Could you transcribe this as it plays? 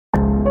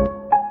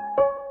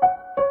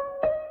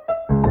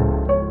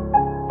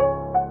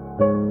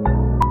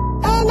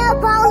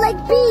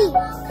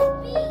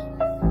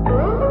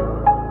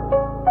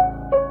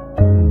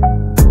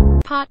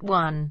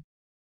1.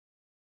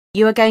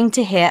 You are going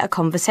to hear a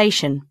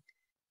conversation.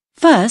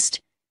 First,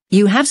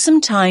 you have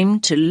some time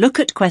to look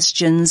at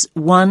questions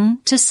 1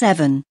 to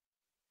 7.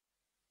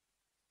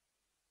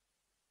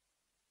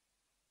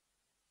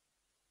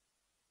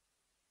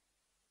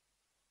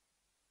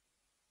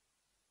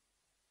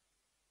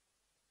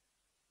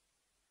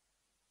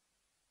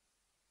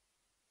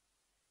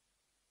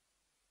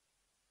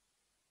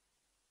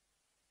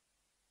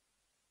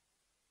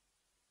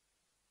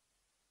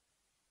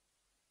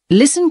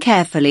 Listen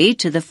carefully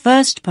to the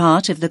first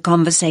part of the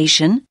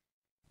conversation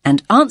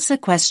and answer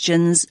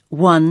questions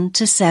 1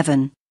 to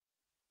 7.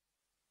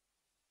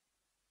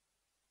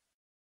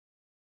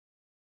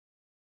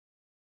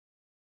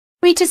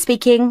 Rita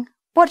speaking.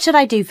 What should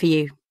I do for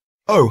you?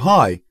 Oh,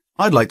 hi.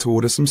 I'd like to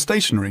order some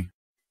stationery.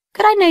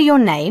 Could I know your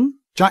name?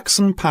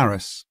 Jackson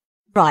Paris.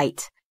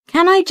 Right.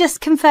 Can I just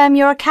confirm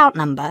your account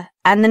number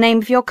and the name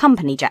of your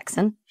company,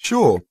 Jackson?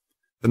 Sure.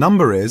 The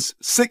number is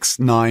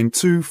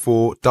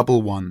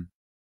 692411.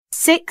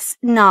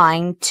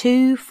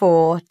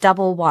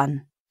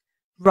 692411.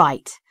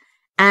 Right.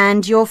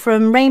 And you're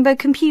from Rainbow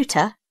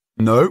Computer?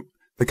 No,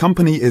 the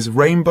company is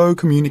Rainbow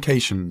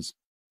Communications.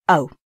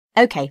 Oh,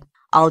 OK.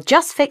 I'll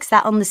just fix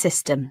that on the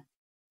system.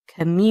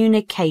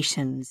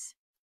 Communications.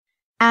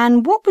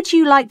 And what would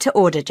you like to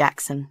order,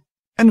 Jackson?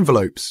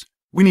 Envelopes.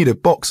 We need a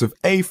box of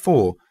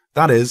A4,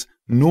 that is,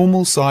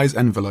 normal size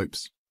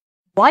envelopes.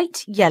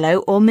 White, yellow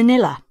or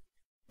manila?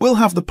 We'll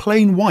have the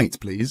plain white,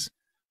 please,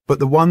 but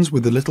the ones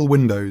with the little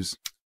windows.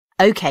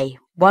 OK,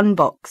 1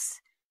 box.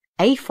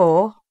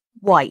 A4,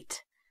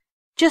 white.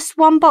 Just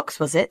 1 box,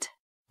 was it?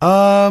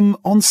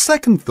 On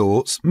second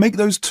thoughts, make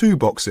those 2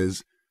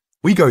 boxes.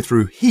 We go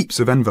through heaps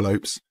of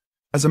envelopes.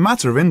 As a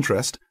matter of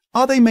interest,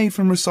 are they made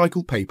from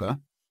recycled paper?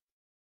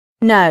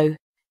 No,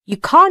 you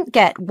can't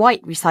get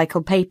white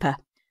recycled paper.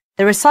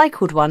 The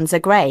recycled ones are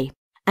grey,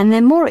 and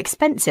they're more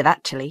expensive,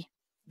 actually.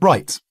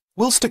 Right,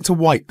 we'll stick to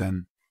white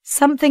then.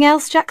 Something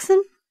else,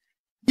 Jackson?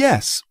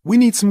 Yes, we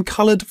need some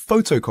coloured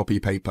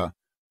photocopy paper.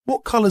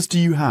 What colours do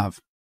you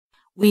have?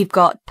 We've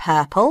got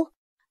purple,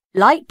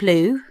 light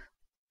blue,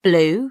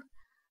 blue,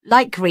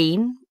 light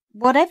green,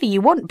 whatever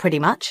you want pretty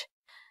much.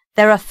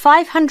 There are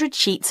 500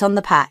 sheets on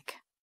the pack.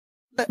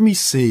 Let me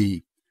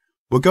see.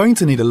 We're going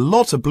to need a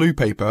lot of blue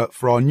paper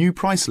for our new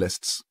price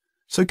lists.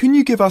 So can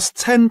you give us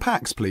 10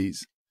 packs,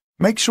 please?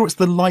 Make sure it's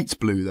the light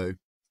blue, though.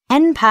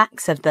 10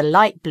 packs of the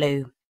light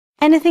blue.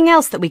 Anything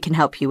else that we can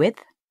help you with?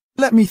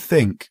 Let me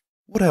think.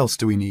 What else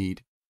do we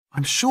need?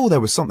 I'm sure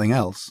there was something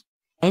else.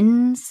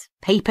 Pens,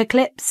 paper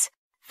clips,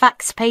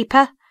 fax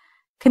paper,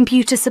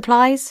 computer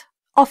supplies,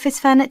 office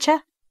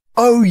furniture.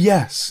 Oh,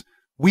 yes.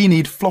 We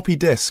need floppy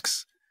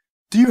disks.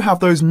 Do you have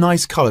those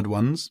nice coloured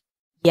ones?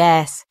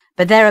 Yes,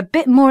 but they're a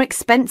bit more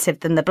expensive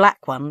than the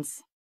black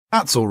ones.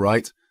 That's all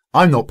right.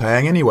 I'm not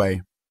paying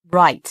anyway.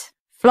 Right,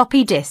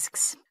 floppy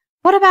disks.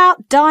 What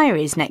about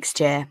diaries next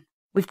year?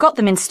 We've got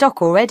them in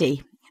stock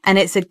already, and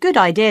it's a good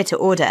idea to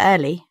order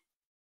early.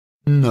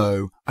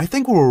 No, I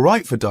think we're all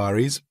right for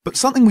diaries, but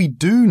something we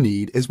do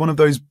need is one of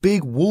those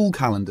big wall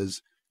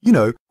calendars. You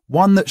know,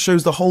 one that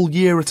shows the whole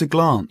year at a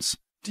glance.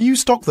 Do you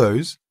stock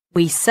those?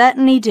 We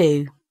certainly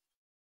do.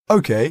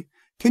 OK,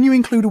 can you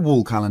include a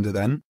wall calendar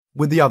then,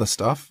 with the other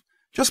stuff?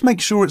 Just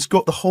make sure it's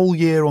got the whole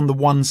year on the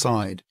one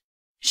side.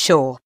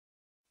 Sure.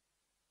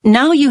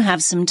 Now you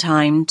have some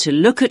time to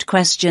look at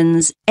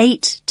questions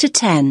 8 to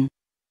 10.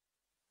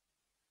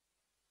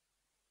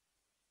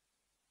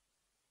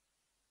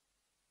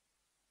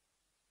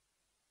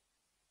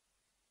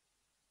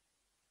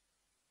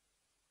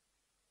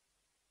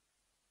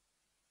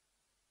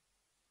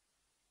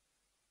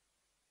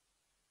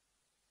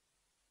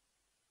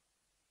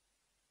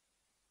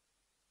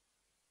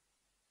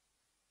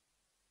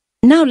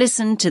 Now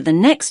listen to the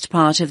next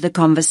part of the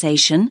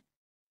conversation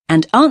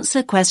and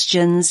answer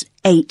questions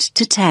 8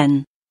 to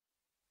 10.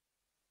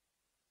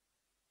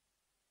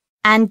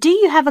 And do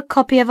you have a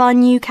copy of our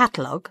new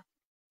catalogue?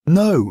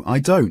 No, I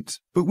don't.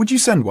 But would you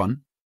send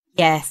one?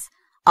 Yes,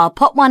 I'll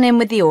pop one in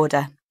with the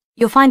order.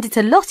 You'll find it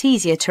a lot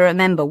easier to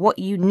remember what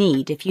you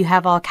need if you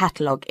have our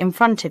catalogue in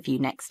front of you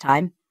next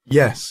time.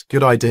 Yes,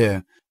 good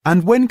idea.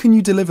 And when can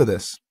you deliver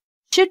this?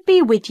 Should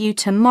be with you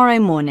tomorrow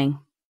morning.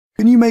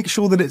 Can you make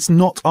sure that it's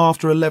not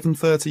after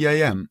 11:30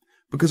 a.m?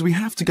 Because we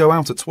have to go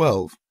out at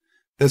 12.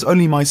 There's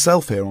only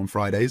myself here on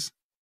Fridays.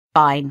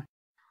 Fine.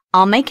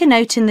 I'll make a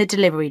note in the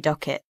delivery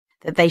docket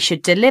that they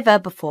should deliver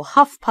before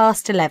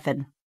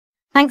 11:30.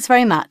 Thanks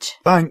very much.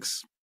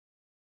 Thanks.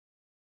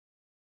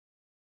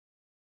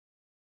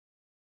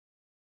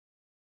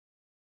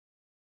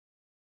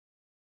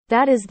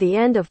 That is the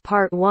end of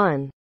part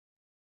 1.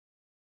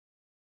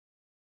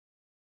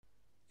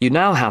 You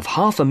now have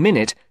half a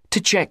minute to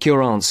check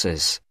your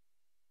answers.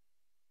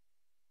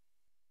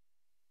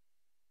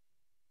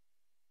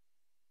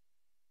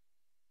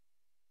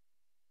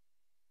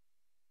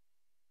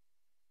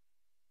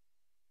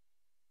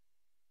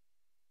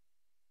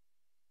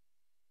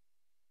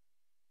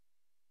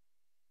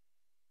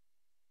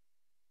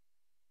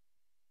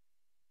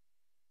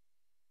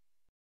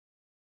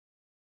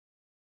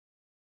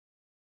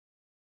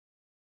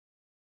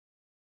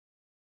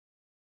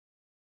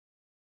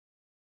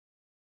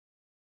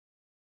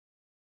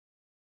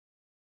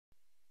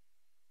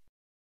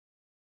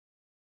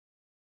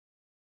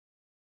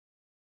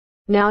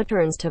 Now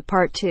turns to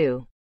part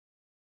 2.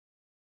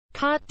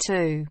 Part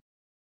 2.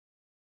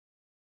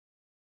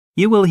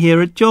 You will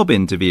hear a job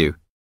interview.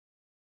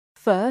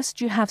 First,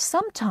 you have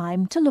some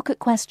time to look at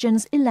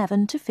questions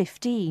 11 to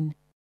 15.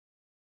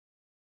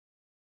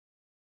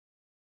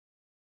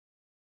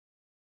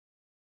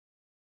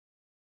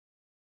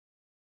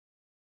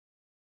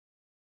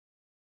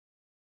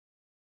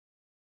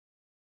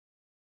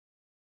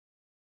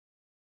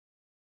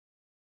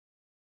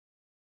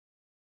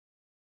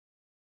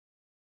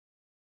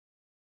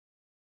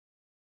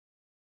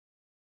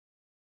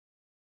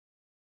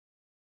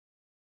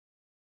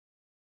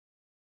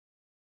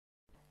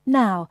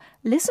 Now,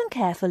 listen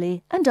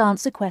carefully and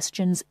answer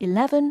questions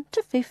 11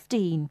 to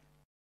 15.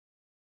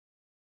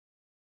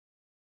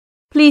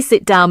 Please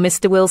sit down,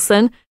 Mr.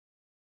 Wilson.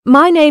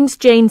 My name's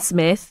Jane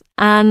Smith,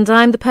 and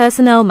I'm the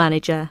personnel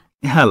manager.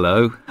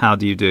 Hello, how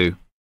do you do?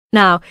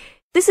 Now,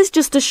 this is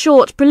just a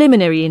short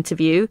preliminary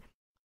interview.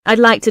 I'd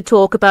like to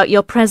talk about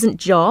your present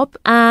job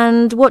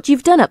and what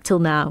you've done up till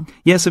now.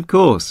 Yes, of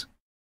course.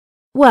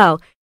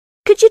 Well,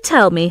 could you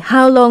tell me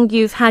how long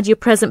you've had your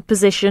present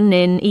position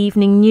in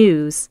Evening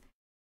News?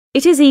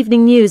 It is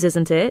Evening News,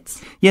 isn't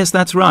it? Yes,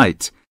 that's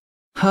right.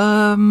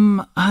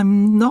 I'm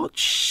not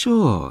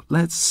sure.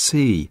 Let's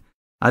see.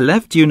 I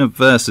left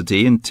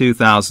university in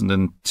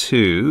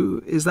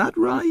 2002. Is that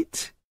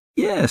right?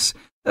 Yes,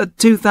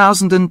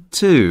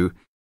 2002.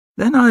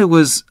 Then I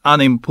was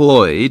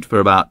unemployed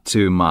for about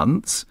 2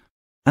 months,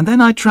 and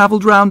then I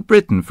travelled round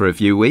Britain for a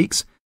few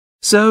weeks.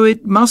 So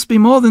it must be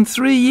more than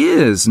 3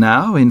 years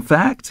now, in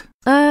fact.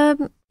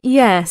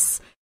 Yes.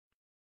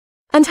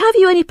 And have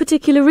you any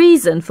particular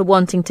reason for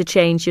wanting to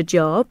change your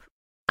job?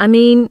 I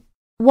mean,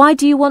 why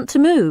do you want to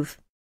move?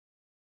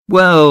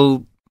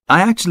 Well,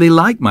 I actually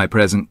like my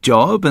present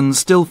job and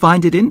still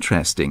find it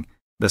interesting.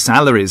 The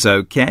salary's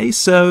okay,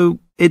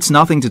 so it's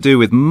nothing to do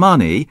with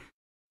money,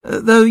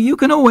 though you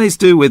can always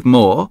do with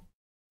more.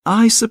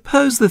 I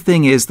suppose the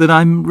thing is that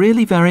I'm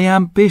really very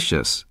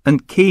ambitious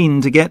and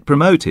keen to get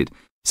promoted,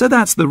 so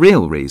that's the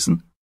real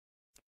reason.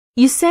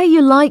 You say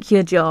you like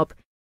your job.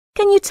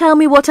 Can you tell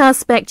me what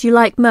aspect you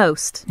like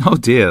most? Oh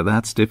dear,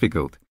 that's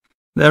difficult.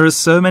 There are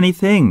so many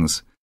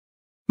things.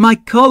 My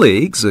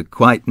colleagues are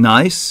quite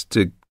nice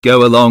to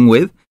go along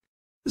with,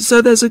 so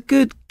there's a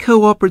good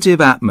cooperative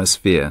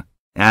atmosphere,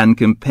 and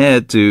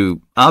compared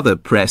to other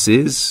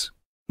presses,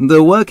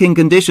 the working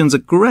conditions are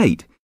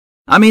great.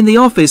 I mean, the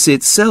office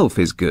itself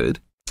is good.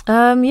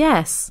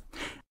 Yes.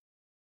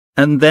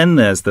 And then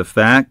there's the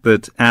fact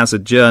that as a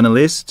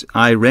journalist,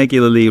 I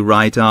regularly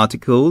write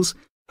articles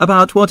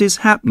about what is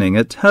happening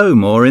at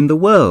home or in the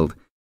world.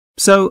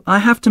 So I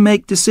have to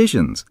make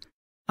decisions.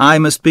 I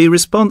must be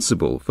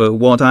responsible for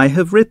what I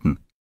have written.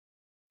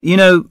 You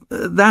know,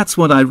 that's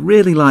what I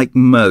really like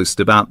most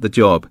about the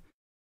job.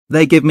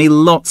 They give me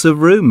lots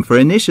of room for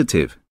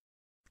initiative.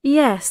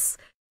 Yes.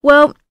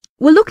 Well,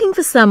 we're looking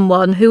for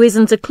someone who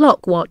isn't a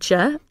clock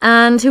watcher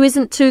and who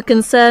isn't too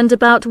concerned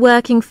about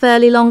working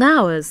fairly long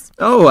hours.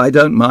 Oh, I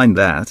don't mind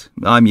that.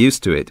 I'm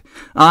used to it.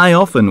 I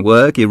often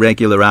work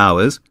irregular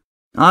hours.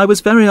 I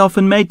was very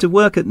often made to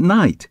work at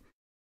night.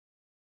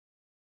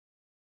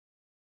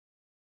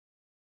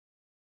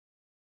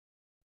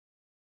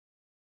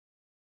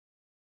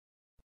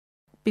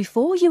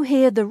 Before you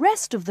hear the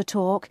rest of the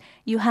talk,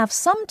 you have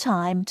some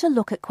time to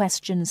look at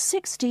questions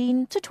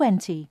 16 to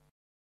 20.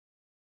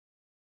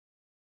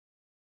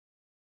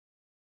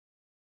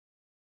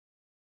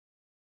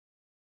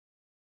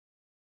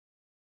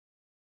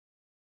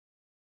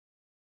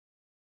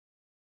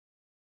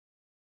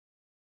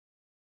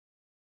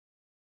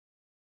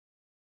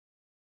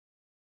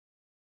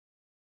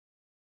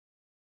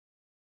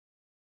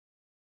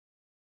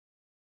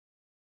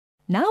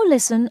 Now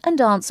listen and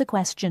answer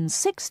questions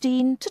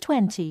 16 to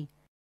 20.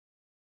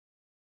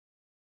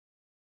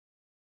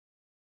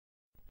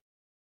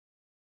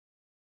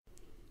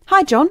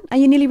 Hi, John. Are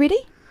you nearly ready?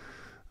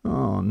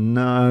 Oh,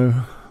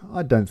 no.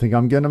 I don't think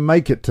I'm going to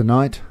make it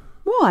tonight.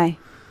 Why?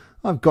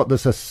 I've got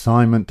this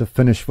assignment to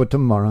finish for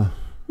tomorrow.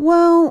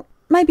 Well,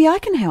 maybe I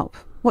can help.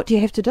 What do you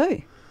have to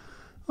do?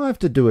 I have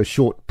to do a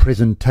short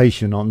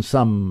presentation on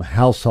some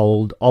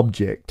household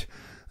object,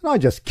 and I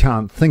just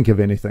can't think of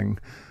anything.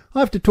 I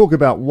have to talk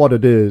about what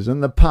it is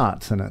and the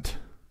parts in it.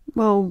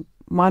 Well,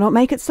 why not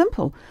make it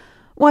simple?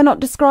 Why not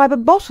describe a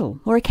bottle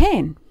or a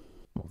can?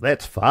 Well,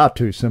 that's far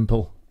too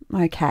simple.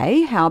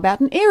 OK, how about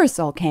an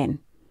aerosol can?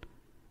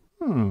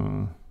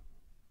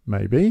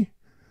 Maybe.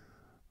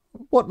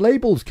 What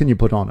labels can you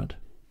put on it?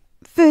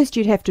 First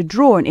you'd have to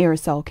draw an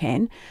aerosol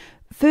can.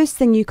 First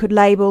thing you could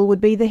label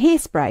would be the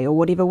hairspray or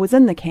whatever was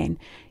in the can.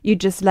 You'd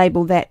just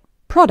label that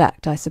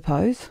product, I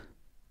suppose.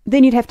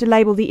 Then you'd have to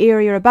label the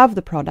area above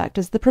the product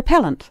as the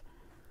propellant.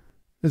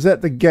 Is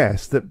that the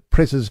gas that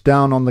presses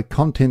down on the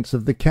contents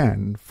of the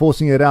can,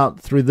 forcing it out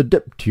through the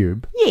dip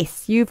tube?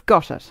 Yes, you've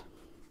got it.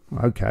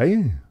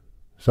 OK.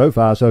 So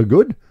far, so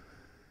good.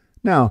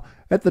 Now,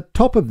 at the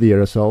top of the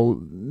aerosol,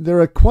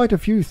 there are quite a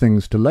few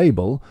things to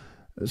label,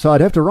 so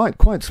I'd have to write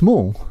quite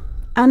small.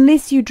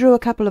 Unless you drew a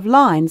couple of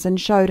lines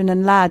and showed an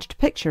enlarged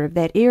picture of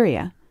that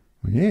area.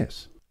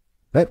 Yes.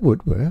 That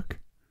would work.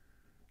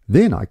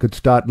 Then I could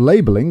start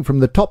labelling from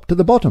the top to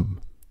the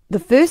bottom. The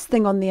first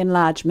thing on the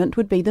enlargement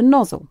would be the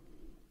nozzle.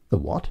 The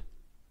what?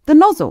 The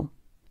nozzle.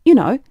 You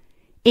know,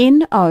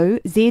 Nozzle.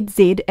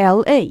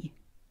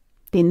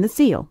 Then the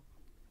seal.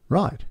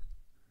 Right.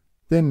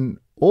 Then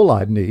all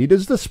I'd need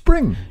is the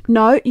spring.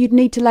 No, you'd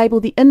need to label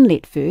the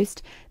inlet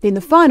first, then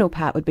the final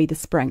part would be the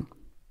spring.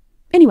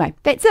 Anyway,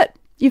 that's it.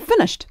 You've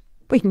finished.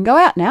 We can go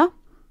out now.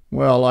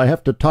 Well, I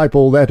have to type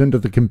all that into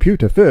the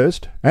computer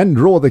first, and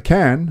draw the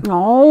can.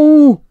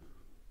 Oh!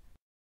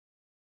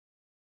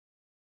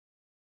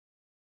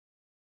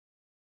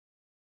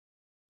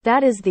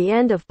 That is the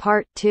end of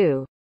part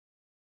 2.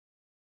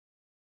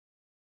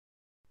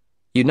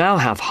 You now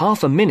have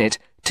half a minute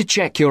to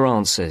check your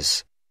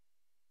answers.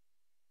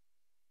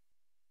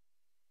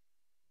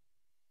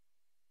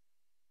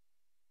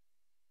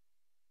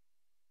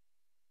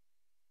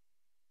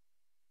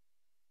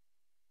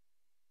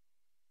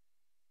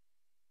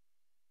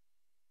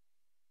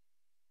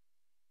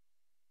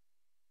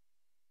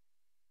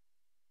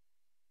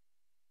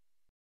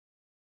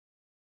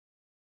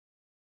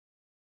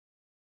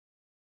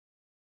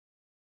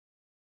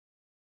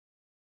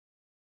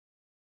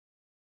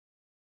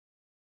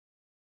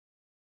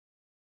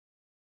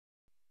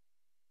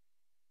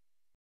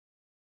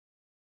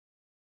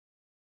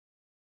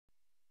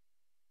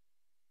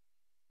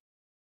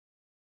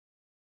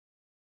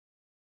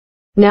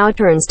 Now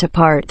turns to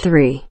part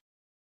 3.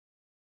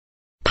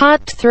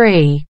 Part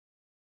 3.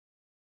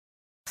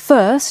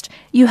 First,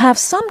 you have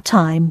some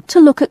time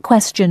to look at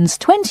questions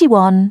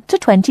 21 to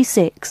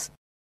 26.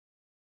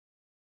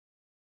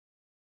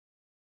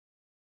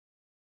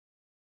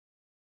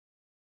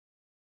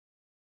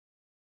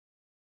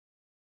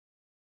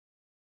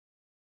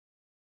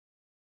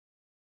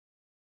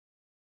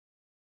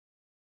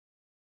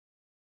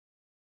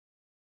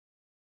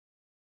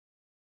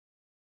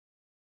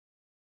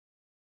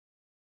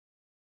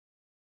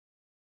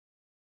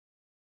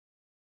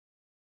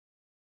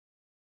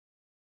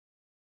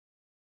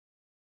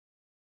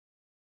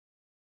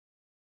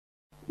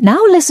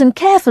 Now listen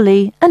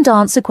carefully and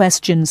answer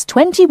questions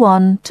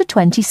 21 to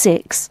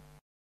 26.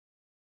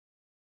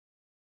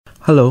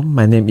 Hello,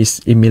 my name is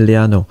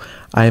Emiliano.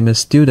 I am a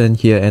student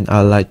here and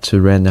I'd like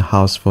to rent a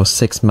house for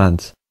 6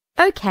 months.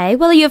 Okay,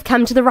 well you've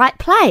come to the right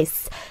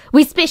place.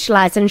 We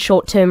specialise in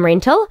short-term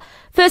rental.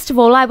 First of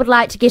all, I would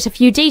like to get a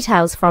few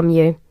details from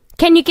you.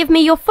 Can you give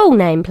me your full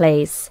name,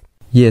 please?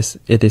 Yes,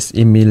 it is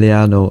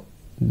Emiliano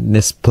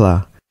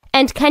Nespla.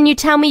 And can you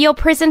tell me your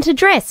present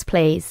address,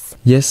 please?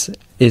 Yes,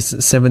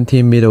 it's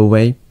 17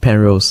 Middleway,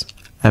 Penrose.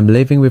 I'm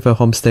living with a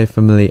homestay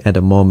family at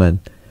the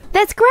moment.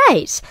 That's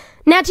great.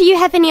 Now, do you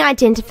have any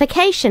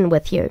identification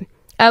with you?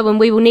 Oh, and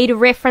we will need a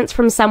reference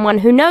from someone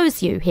who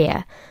knows you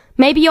here.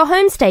 Maybe your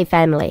homestay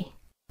family.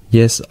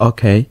 Yes,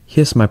 okay.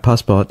 Here's my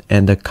passport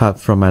and a card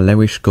from my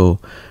language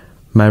school.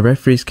 My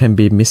referees can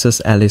be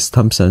Mrs. Alice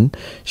Thompson.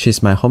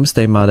 She's my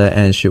homestay mother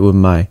and she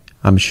wouldn't mind,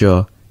 I'm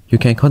sure. You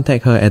can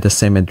contact her at the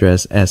same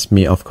address as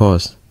me, of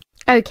course.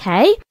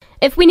 Okay.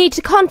 If we need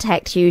to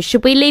contact you,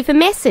 should we leave a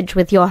message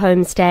with your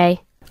homestay?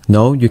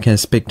 No, you can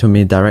speak to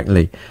me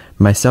directly.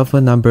 My cell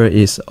phone number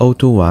is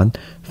 021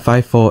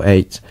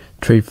 548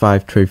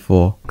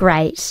 3534.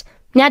 Great.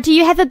 Now, do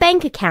you have a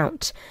bank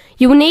account?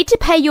 You will need to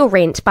pay your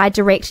rent by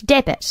direct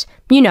debit.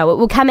 You know, it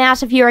will come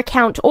out of your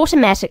account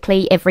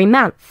automatically every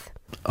month.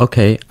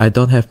 Okay, I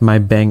don't have my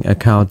bank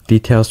account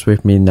details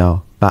with me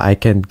now, but I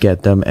can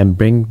get them and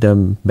bring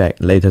them back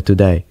later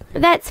today.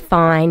 That's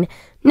fine.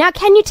 Now,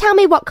 can you tell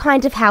me what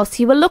kind of house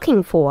you are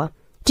looking for?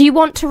 Do you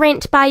want to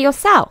rent by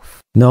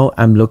yourself? No,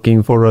 I'm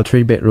looking for a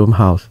 3-bedroom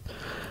house.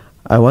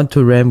 I want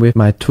to rent with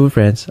my 2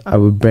 friends. I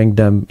will bring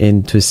them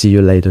in to see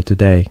you later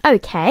today.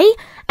 Okay.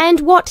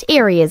 And what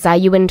areas are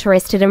you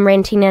interested in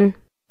renting in?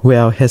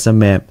 Well, here's a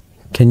map.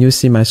 Can you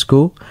see my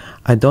school?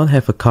 I don't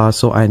have a car,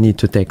 so I need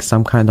to take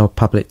some kind of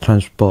public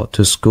transport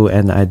to school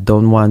and I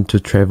don't want to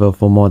travel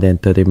for more than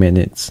 30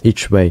 minutes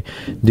each way.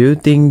 Do you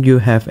think you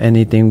have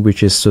anything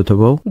which is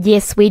suitable?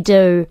 Yes, we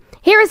do.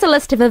 Here is a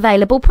list of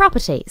available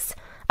properties.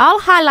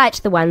 I'll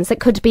highlight the ones that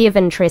could be of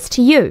interest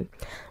to you.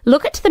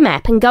 Look at the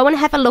map and go and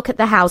have a look at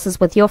the houses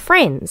with your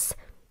friends.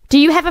 Do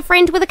you have a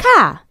friend with a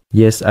car?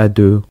 Yes, I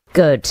do.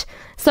 Good.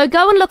 So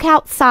go and look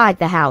outside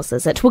the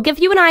houses. It will give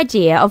you an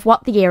idea of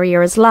what the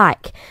area is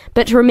like.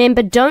 But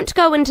remember, don't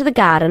go into the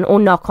garden or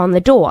knock on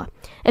the door.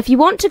 If you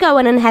want to go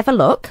in and have a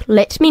look,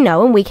 let me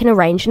know and we can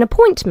arrange an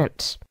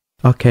appointment.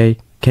 Okay.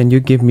 Can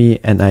you give me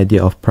an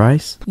idea of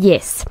price?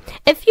 Yes.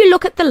 If you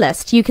look at the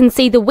list, you can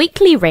see the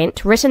weekly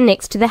rent written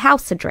next to the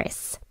house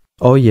address.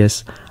 Oh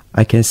yes,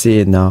 I can see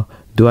it now.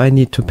 Do I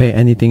need to pay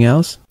anything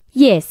else?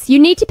 Yes, you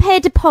need to pay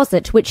a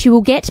deposit which you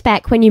will get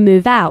back when you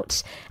move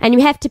out, and you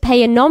have to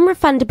pay a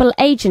non-refundable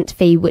agent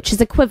fee which is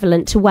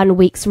equivalent to 1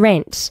 week's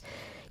rent.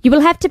 You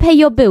will have to pay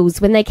your bills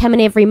when they come in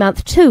every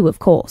month too, of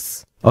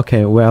course.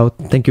 Okay, well,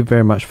 thank you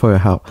very much for your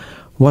help.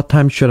 What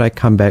time should I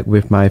come back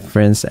with my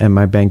friends and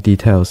my bank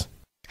details?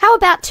 How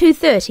about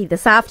 2:30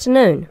 this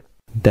afternoon?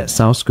 That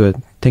sounds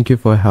good. Thank you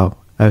for your help.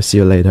 I'll see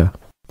you later.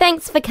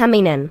 Thanks for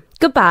coming in.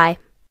 Goodbye.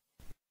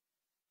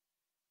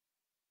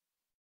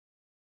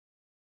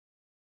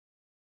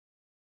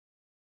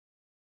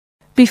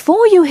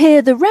 Before you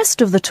hear the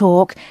rest of the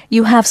talk,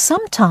 you have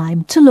some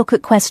time to look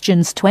at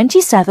questions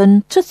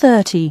 27 to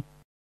 30.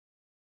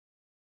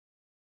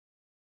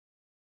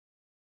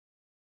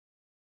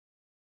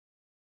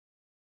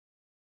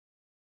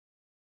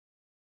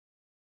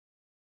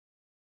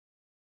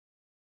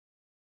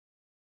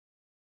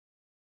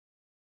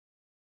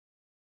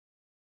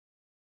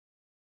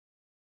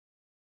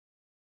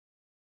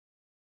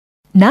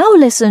 Now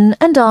listen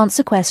and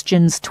answer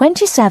questions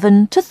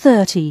 27 to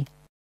 30.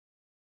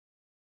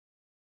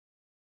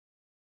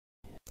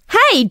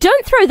 Hey,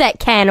 don't throw that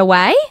can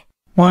away.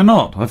 Why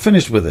not? I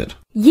finished with it.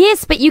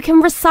 Yes, but you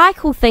can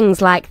recycle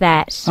things like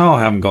that. Oh,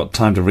 I haven't got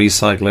time to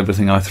recycle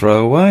everything I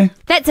throw away.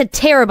 That's a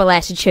terrible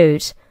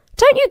attitude.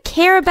 Don't you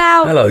care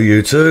about... Hello,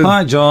 you two.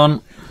 Hi,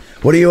 John.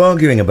 What are you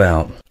arguing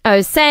about?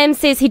 Oh, Sam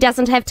says he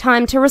doesn't have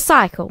time to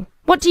recycle.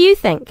 What do you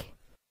think?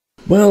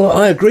 Well,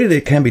 I agree that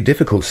it can be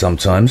difficult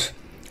sometimes.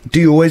 Do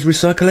you always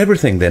recycle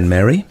everything then,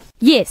 Mary?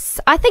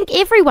 Yes, I think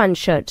everyone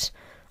should.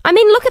 I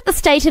mean, look at the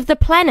state of the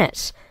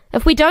planet.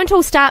 If we don't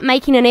all start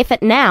making an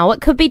effort now, it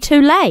could be too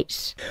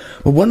late.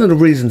 Well, one of the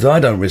reasons I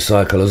don't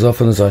recycle as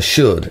often as I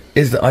should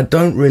is that I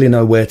don't really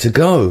know where to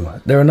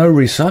go. There are no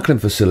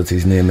recycling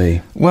facilities near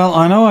me. Well,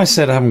 I know I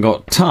said I haven't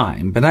got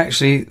time, but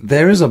actually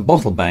there is a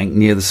bottle bank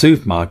near the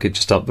supermarket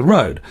just up the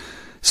road.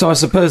 So I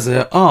suppose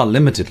there are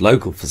limited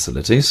local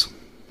facilities.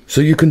 So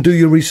you can do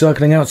your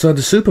recycling outside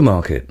the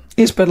supermarket?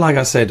 Yes, but like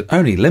I said,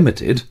 only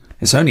limited.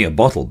 It's only a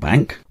bottle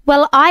bank.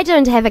 Well, I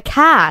don't have a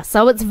car,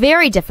 so it's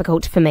very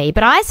difficult for me,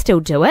 but I still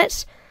do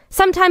it.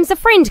 Sometimes a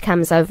friend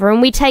comes over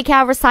and we take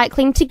our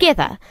recycling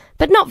together,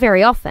 but not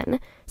very often.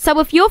 So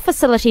if your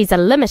facilities are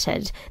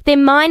limited,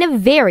 then mine are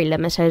very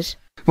limited.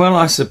 Well,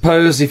 I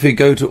suppose if you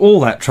go to all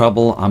that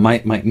trouble, I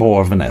might make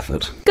more of an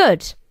effort.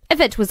 Good. If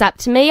it was up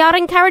to me, I'd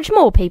encourage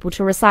more people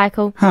to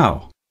recycle.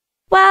 How?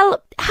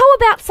 Well, how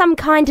about some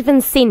kind of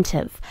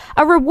incentive?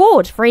 A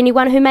reward for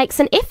anyone who makes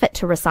an effort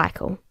to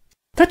recycle?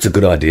 That's a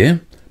good idea.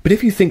 But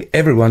if you think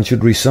everyone should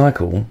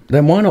recycle,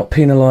 then why not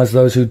penalise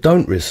those who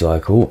don't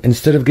recycle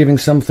instead of giving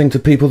something to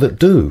people that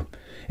do?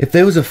 If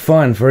there was a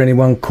fine for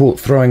anyone caught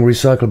throwing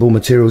recyclable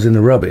materials in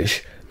the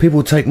rubbish, people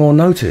would take more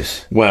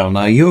notice. Well,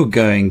 now you're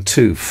going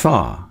too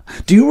far.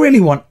 Do you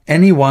really want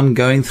anyone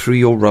going through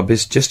your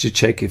rubbish just to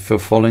check if you're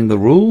following the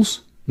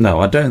rules? No,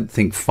 I don't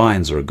think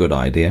fines are a good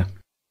idea.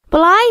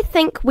 Well, I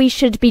think we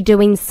should be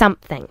doing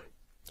something.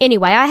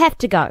 Anyway, I have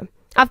to go.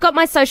 I've got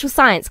my social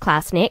science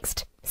class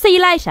next. See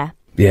you later.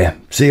 Yeah,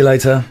 see you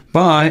later.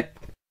 Bye.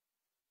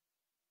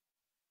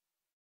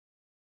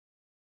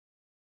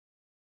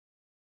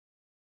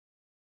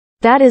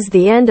 That is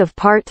the end of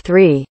part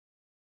 3.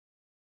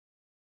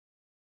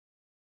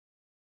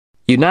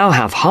 You now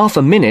have half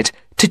a minute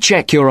to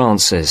check your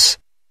answers.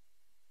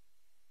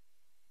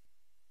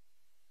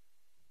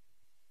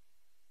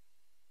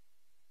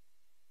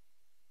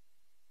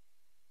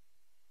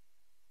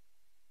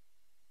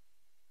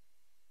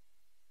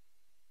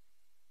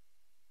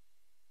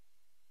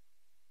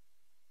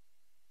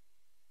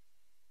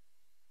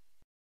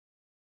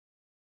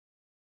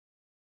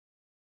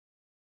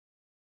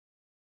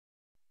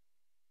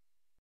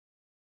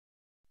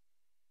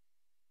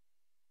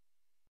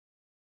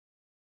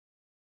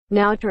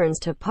 Now turns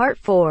to part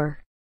 4.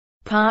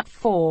 Part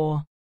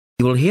 4.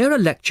 You will hear a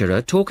lecturer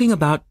talking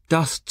about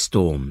dust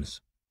storms.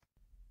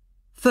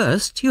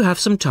 First, you have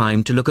some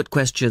time to look at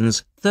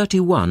questions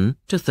 31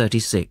 to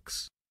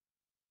 36.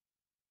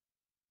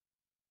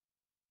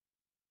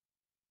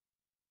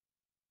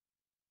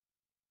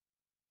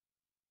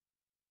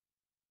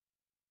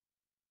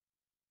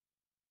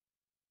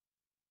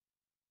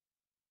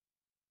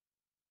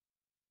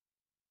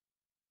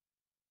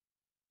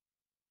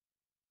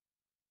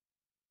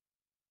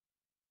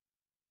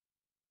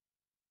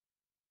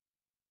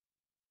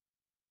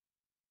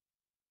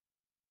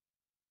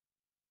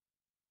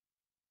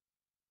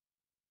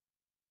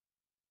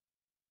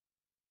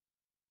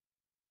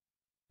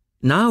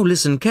 Now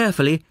listen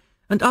carefully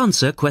and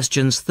answer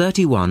questions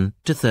 31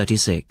 to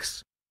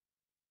 36.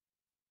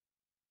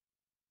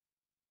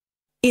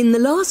 In the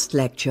last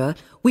lecture,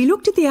 we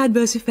looked at the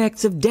adverse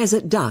effects of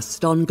desert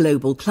dust on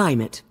global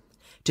climate.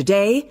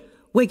 Today,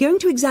 we're going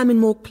to examine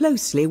more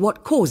closely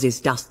what causes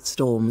dust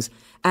storms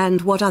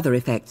and what other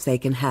effects they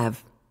can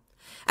have.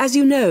 As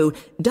you know,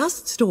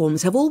 dust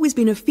storms have always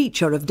been a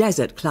feature of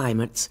desert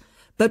climates,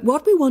 but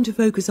what we want to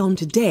focus on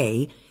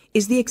today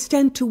is the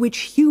extent to which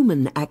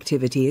human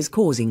activity is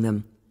causing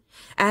them.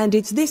 And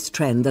it's this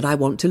trend that I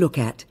want to look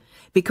at,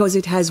 because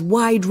it has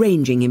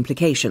wide-ranging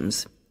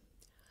implications.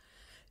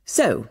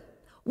 So,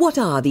 what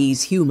are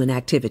these human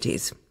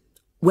activities?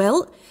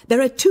 Well, there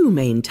are two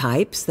main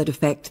types that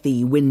affect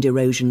the wind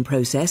erosion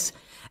process,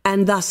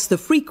 and thus the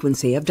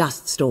frequency of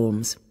dust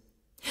storms.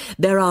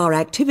 There are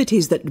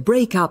activities that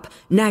break up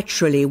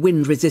naturally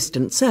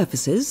wind-resistant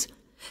surfaces,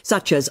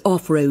 such as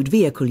off-road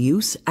vehicle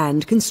use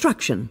and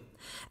construction.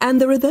 And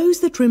there are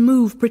those that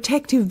remove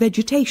protective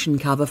vegetation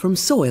cover from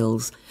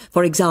soils,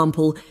 for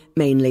example,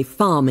 mainly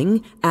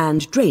farming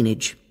and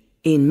drainage.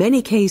 In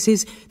many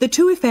cases, the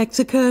two effects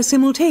occur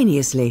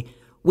simultaneously,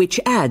 which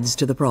adds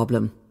to the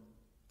problem.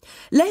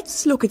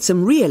 Let's look at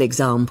some real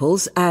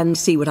examples and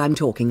see what I'm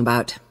talking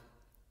about.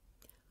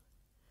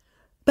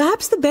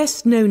 Perhaps the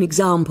best-known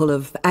example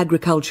of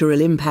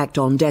agricultural impact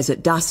on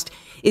desert dust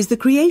is the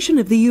creation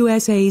of the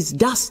USA's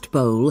Dust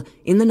Bowl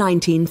in the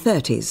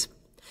 1930s.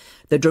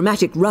 The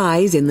dramatic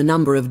rise in the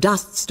number of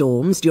dust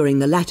storms during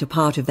the latter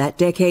part of that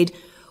decade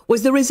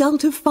was the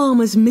result of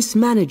farmers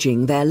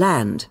mismanaging their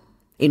land.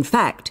 In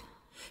fact,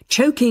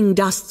 choking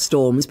dust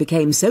storms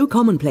became so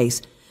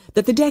commonplace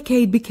that the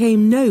decade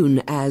became known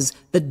as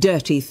the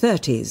Dirty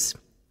 30s.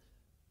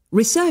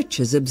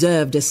 Researchers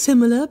observed a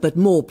similar but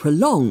more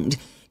prolonged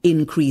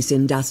increase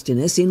in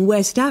dustiness in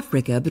West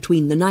Africa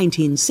between the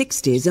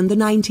 1960s and the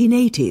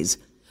 1980s,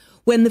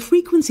 when the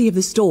frequency of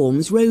the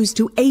storms rose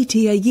to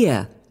 80 a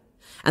year,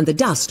 and the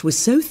dust was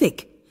so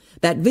thick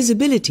that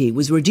visibility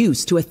was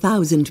reduced to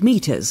 1,000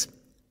 meters.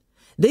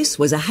 This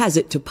was a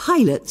hazard to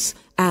pilots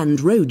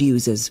and road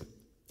users.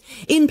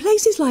 In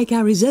places like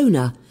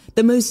Arizona,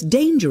 the most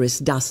dangerous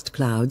dust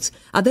clouds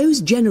are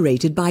those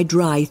generated by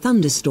dry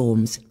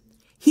thunderstorms.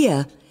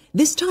 Here,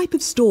 this type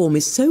of storm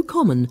is so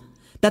common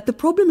that the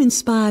problem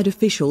inspired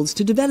officials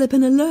to develop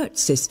an alert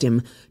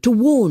system to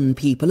warn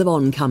people of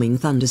oncoming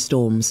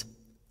thunderstorms.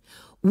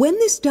 When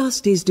this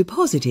dust is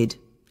deposited,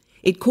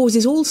 it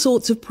causes all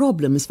sorts of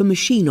problems for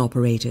machine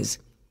operators.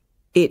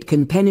 It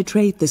can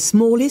penetrate the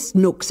smallest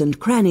nooks and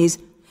crannies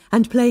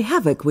and play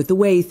havoc with the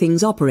way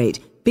things operate,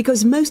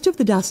 because most of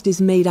the dust is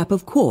made up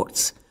of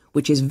quartz,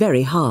 which is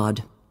very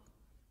hard.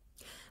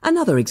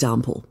 Another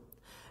example.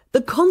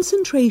 The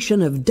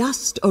concentration of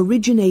dust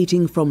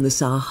originating from the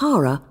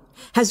Sahara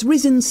has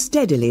risen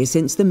steadily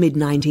since the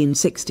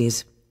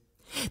mid-1960s.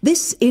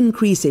 This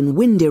increase in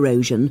wind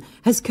erosion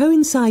has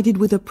coincided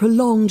with a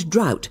prolonged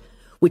drought,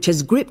 which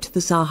has gripped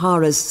the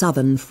Sahara's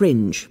southern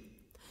fringe.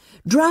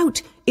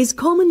 Drought is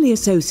commonly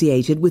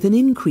associated with an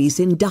increase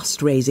in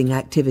dust-raising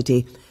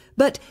activity,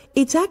 but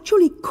it's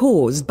actually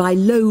caused by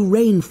low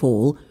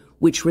rainfall,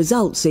 which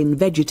results in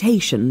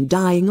vegetation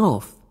dying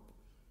off.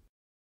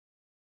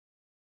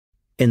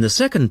 In the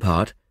second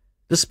part,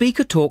 the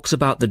speaker talks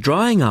about the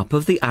drying up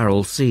of the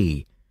Aral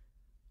Sea.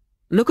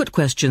 Look at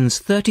questions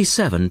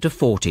 37 to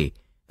 40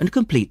 and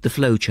complete the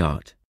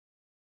flowchart.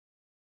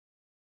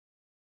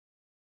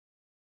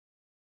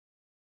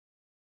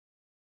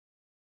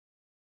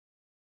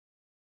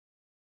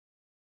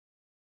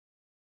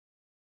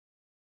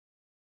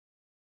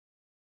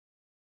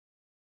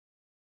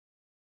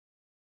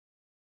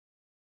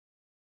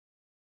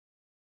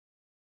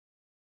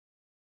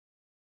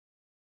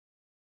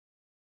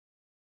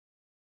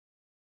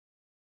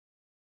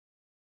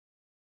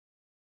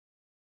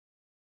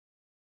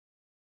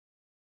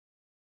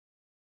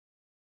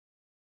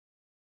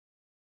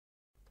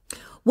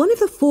 One of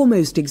the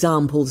foremost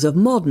examples of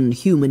modern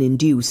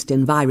human-induced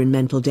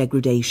environmental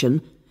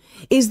degradation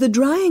is the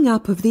drying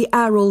up of the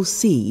Aral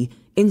Sea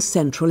in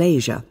Central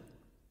Asia.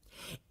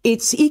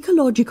 Its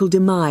ecological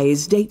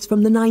demise dates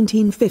from the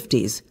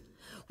 1950s,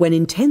 when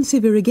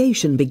intensive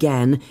irrigation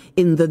began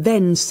in the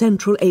then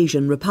Central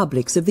Asian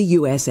republics of the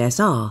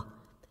USSR.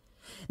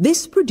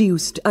 This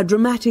produced a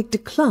dramatic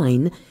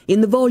decline in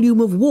the volume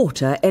of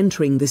water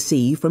entering the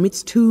sea from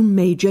its two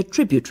major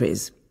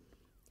tributaries.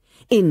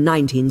 In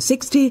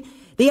 1960,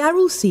 the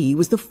Aral Sea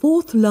was the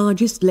fourth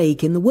largest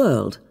lake in the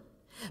world,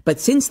 but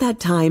since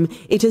that time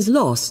it has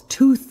lost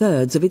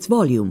 2/3 of its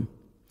volume.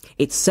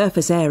 Its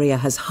surface area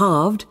has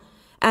halved,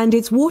 and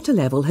its water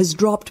level has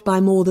dropped by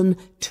more than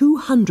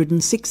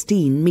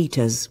 216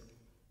 meters.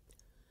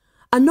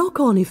 A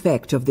knock-on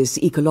effect of this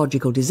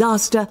ecological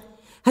disaster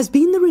has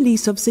been the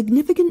release of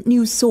significant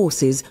new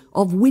sources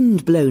of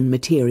wind-blown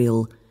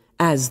material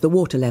as the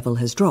water level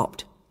has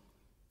dropped.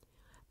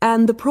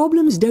 And the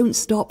problems don't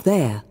stop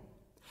there.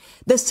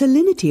 The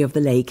salinity of the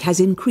lake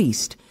has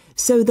increased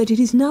so that it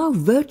is now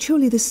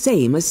virtually the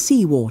same as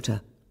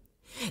seawater.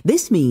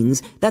 This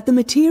means that the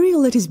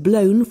material that is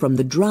blown from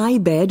the dry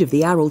bed of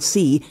the Aral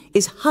Sea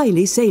is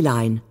highly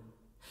saline.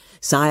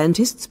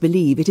 Scientists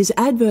believe it is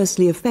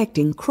adversely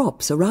affecting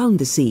crops around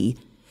the sea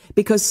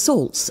because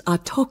salts are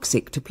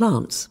toxic to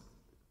plants.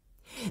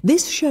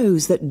 This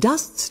shows that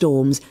dust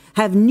storms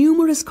have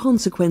numerous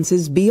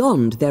consequences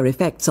beyond their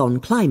effects on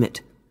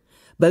climate,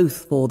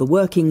 both for the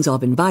workings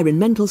of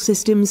environmental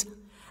systems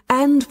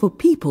and for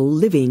people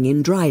living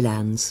in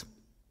drylands.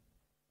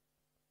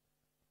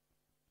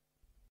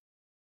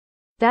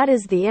 That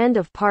is the end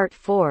of part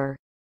 4.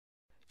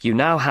 You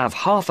now have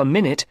half a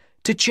minute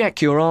to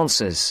check your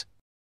answers.